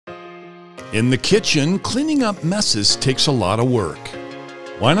In the kitchen, cleaning up messes takes a lot of work.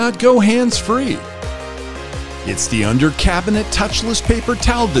 Why not go hands-free? It's the under cabinet touchless paper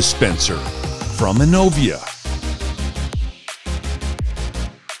towel dispenser from Innovia.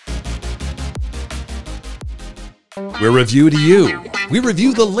 We're Review to You. We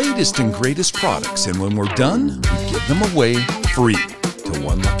review the latest and greatest products, and when we're done, we give them away free to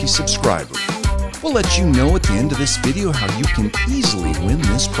one lucky subscriber. We'll let you know at the end of this video how you can easily win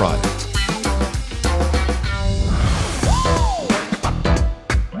this product.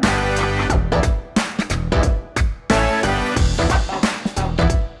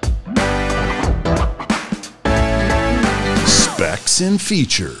 Specs and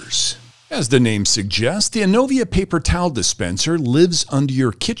features. As the name suggests, the Innovia paper towel dispenser lives under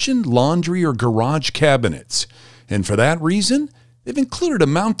your kitchen, laundry, or garage cabinets. And for that reason, they've included a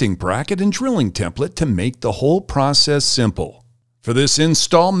mounting bracket and drilling template to make the whole process simple. For this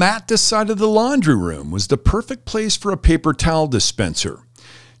install, Matt decided the laundry room was the perfect place for a paper towel dispenser.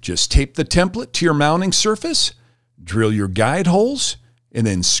 Just tape the template to your mounting surface, drill your guide holes, and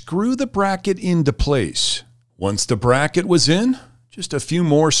then screw the bracket into place. Once the bracket was in, just a few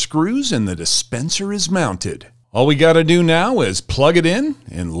more screws and the dispenser is mounted. All we gotta do now is plug it in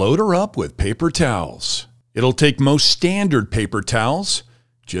and load her up with paper towels. It'll take most standard paper towels.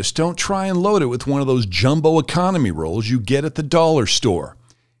 Just don't try and load it with one of those jumbo economy rolls you get at the dollar store.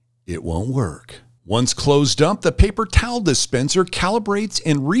 It won't work. Once closed up, the paper towel dispenser calibrates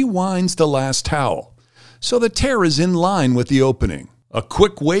and rewinds the last towel, so the tear is in line with the opening. A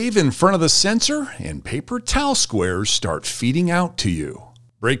quick wave in front of the sensor and paper towel squares start feeding out to you.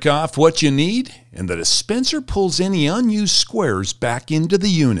 Break off what you need and the dispenser pulls any unused squares back into the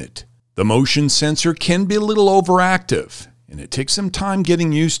unit. The motion sensor can be a little overactive and it takes some time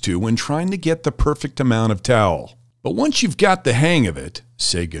getting used to when trying to get the perfect amount of towel. But once you've got the hang of it,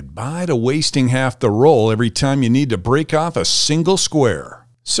 say goodbye to wasting half the roll every time you need to break off a single square.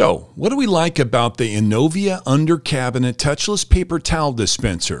 So, what do we like about the Innovia under cabinet touchless paper towel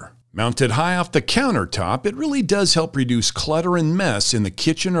dispenser? Mounted high off the countertop, it really does help reduce clutter and mess in the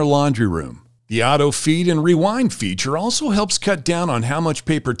kitchen or laundry room. The auto feed and rewind feature also helps cut down on how much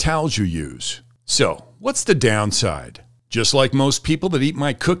paper towels you use. So, what's the downside? Just like most people that eat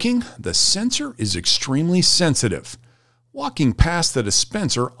my cooking, the sensor is extremely sensitive. Walking past the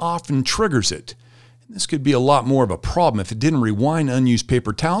dispenser often triggers it. This could be a lot more of a problem if it didn't rewind unused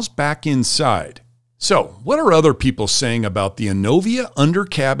paper towels back inside. So, what are other people saying about the Innovia under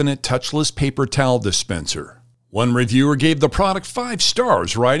cabinet touchless paper towel dispenser? One reviewer gave the product 5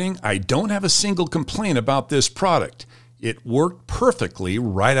 stars, writing, "I don't have a single complaint about this product. It worked perfectly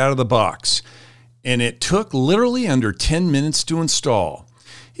right out of the box. And it took literally under 10 minutes to install.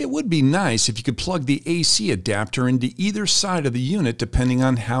 It would be nice if you could plug the AC adapter into either side of the unit depending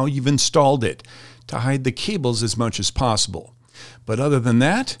on how you've installed it, to hide the cables as much as possible. But other than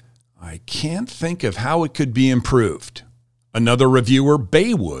that, I can't think of how it could be improved." Another reviewer,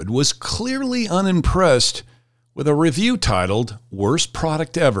 Baywood, was clearly unimpressed with a review titled, "Worst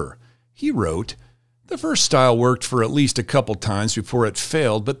Product Ever." He wrote, "The first style worked for at least a couple times before it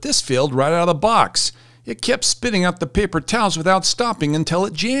failed, but this failed right out of the box. It kept spitting out the paper towels without stopping until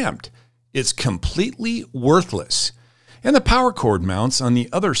it jammed. It's completely worthless. And the power cord mounts on the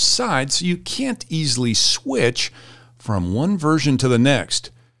other side so you can't easily switch from one version to the next.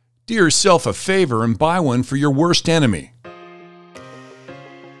 Do yourself a favor and buy one for your worst enemy."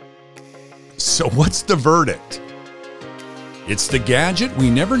 So what's the verdict? It's the gadget we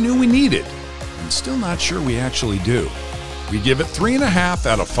never knew we needed, and still not sure we actually do. We give it 3.5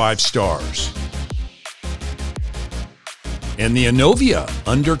 out of 5 stars. And the Innovia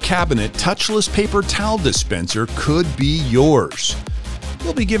under cabinet touchless paper towel dispenser could be yours.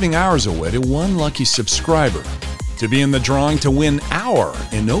 We'll be giving ours away to one lucky subscriber. To be in the drawing to win our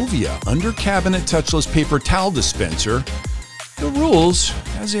Innovia under cabinet touchless paper towel dispenser, the rules,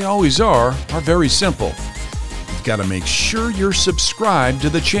 as they always are very simple. You've got to make sure you're subscribed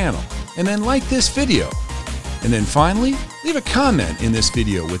to the channel and then like this video. And then finally, leave a comment in this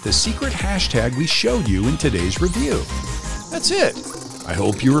video with the secret hashtag we showed you in today's review. That's it. I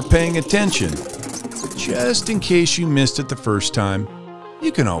hope you were paying attention. Just in case you missed it the first time,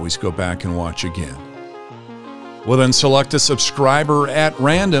 you can always go back and watch again. We'll then select a subscriber at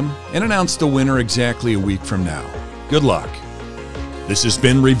random and announce the winner exactly a week from now. Good luck. This has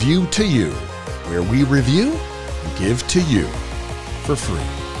been Review to You, where we review and give to you for free.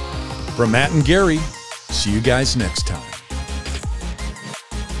 From Matt and Gary, see you guys next time.